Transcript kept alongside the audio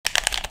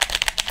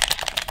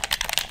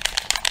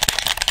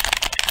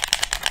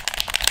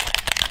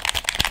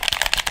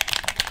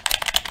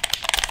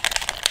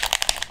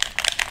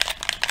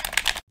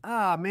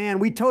Man,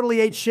 we totally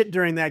ate shit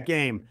during that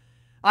game.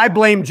 I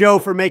blame Joe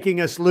for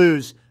making us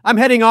lose. I'm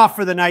heading off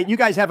for the night. You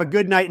guys have a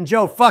good night. And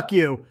Joe, fuck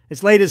you.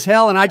 It's late as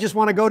hell and I just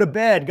want to go to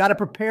bed. Got to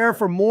prepare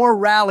for more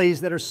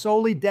rallies that are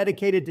solely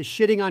dedicated to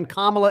shitting on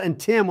Kamala and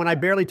Tim when I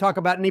barely talk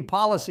about any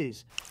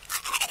policies.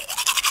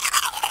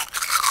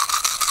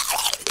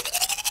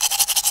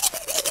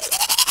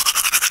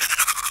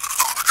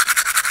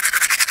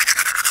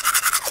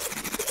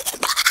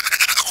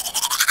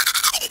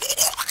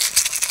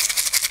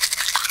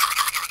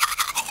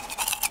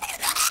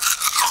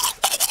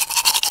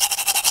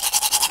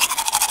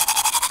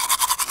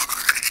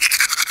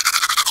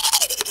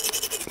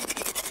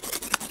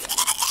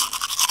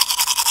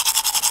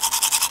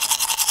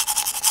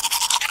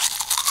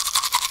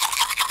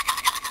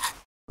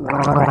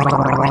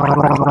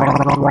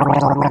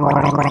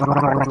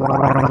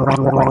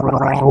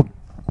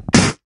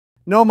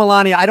 No,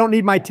 Melania, I don't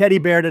need my teddy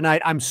bear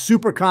tonight. I'm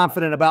super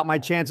confident about my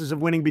chances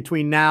of winning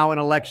between now and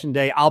Election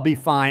Day. I'll be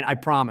fine, I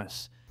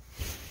promise.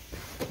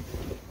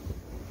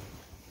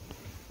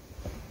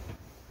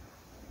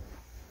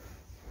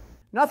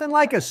 Nothing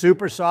like a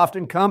super soft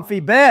and comfy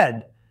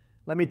bed,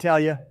 let me tell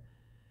you.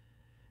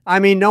 I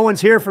mean, no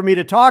one's here for me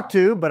to talk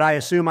to, but I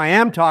assume I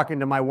am talking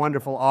to my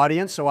wonderful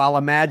audience, so I'll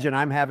imagine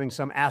I'm having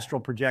some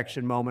astral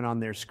projection moment on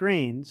their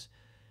screens.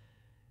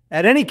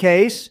 At any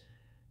case,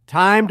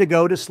 time to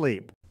go to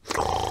sleep.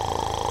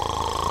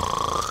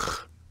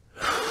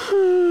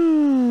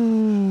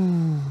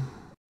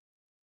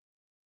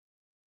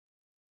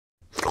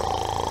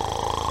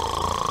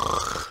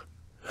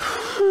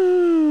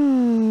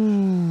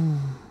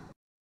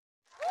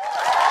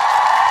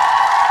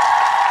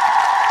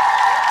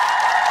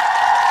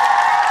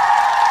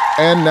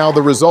 And now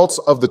the results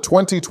of the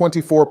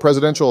 2024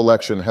 presidential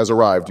election has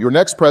arrived. Your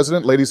next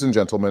president, ladies and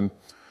gentlemen,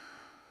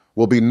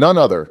 will be none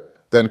other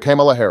than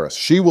Kamala Harris.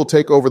 She will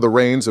take over the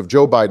reins of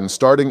Joe Biden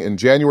starting in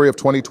January of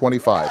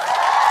 2025.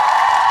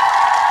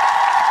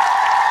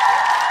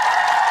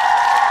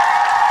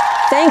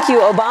 Thank you,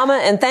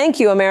 Obama, and thank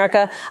you,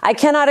 America. I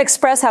cannot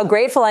express how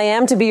grateful I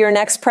am to be your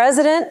next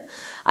president.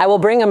 I will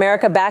bring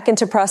America back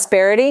into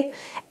prosperity.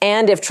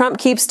 And if Trump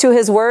keeps to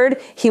his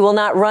word, he will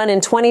not run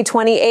in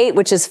 2028,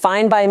 which is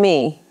fine by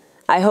me.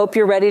 I hope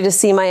you're ready to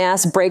see my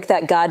ass break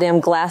that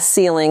goddamn glass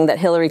ceiling that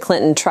Hillary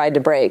Clinton tried to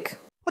break.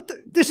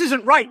 This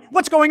isn't right.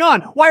 What's going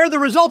on? Why are the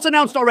results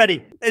announced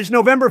already? It's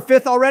November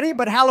 5th already,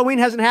 but Halloween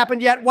hasn't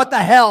happened yet. What the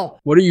hell?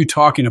 What are you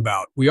talking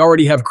about? We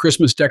already have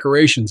Christmas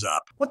decorations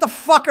up. What the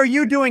fuck are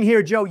you doing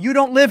here, Joe? You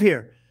don't live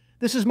here.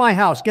 This is my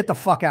house. Get the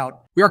fuck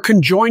out. We are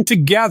conjoined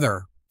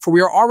together, for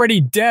we are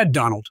already dead,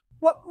 Donald.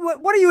 What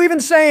are you even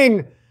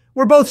saying?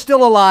 We're both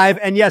still alive,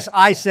 and yes,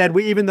 I said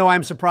we, even though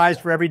I'm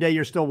surprised for every day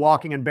you're still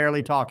walking and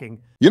barely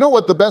talking. You know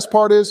what the best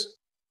part is?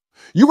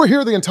 You were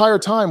here the entire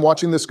time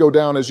watching this go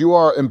down as you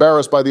are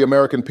embarrassed by the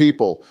American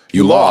people.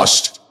 You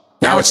lost.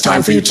 Now it's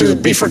time for you to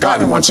be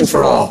forgotten once and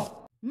for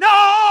all.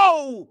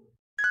 No!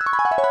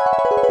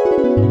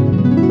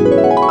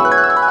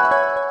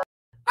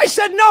 I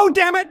said no,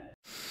 damn it!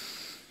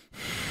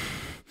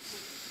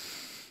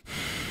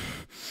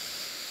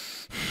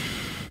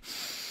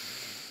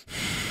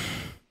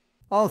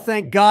 Oh,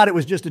 thank God it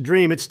was just a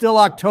dream. It's still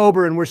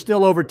October and we're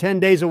still over 10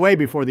 days away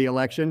before the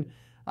election.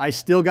 I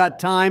still got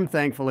time,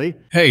 thankfully.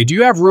 Hey, do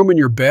you have room in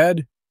your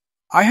bed?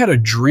 I had a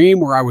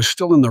dream where I was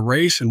still in the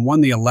race and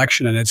won the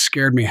election and it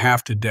scared me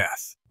half to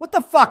death. What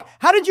the fuck?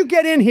 How did you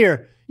get in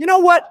here? You know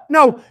what?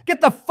 No, get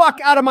the fuck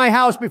out of my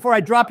house before I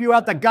drop you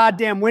out the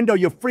goddamn window,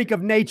 you freak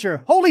of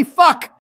nature. Holy fuck!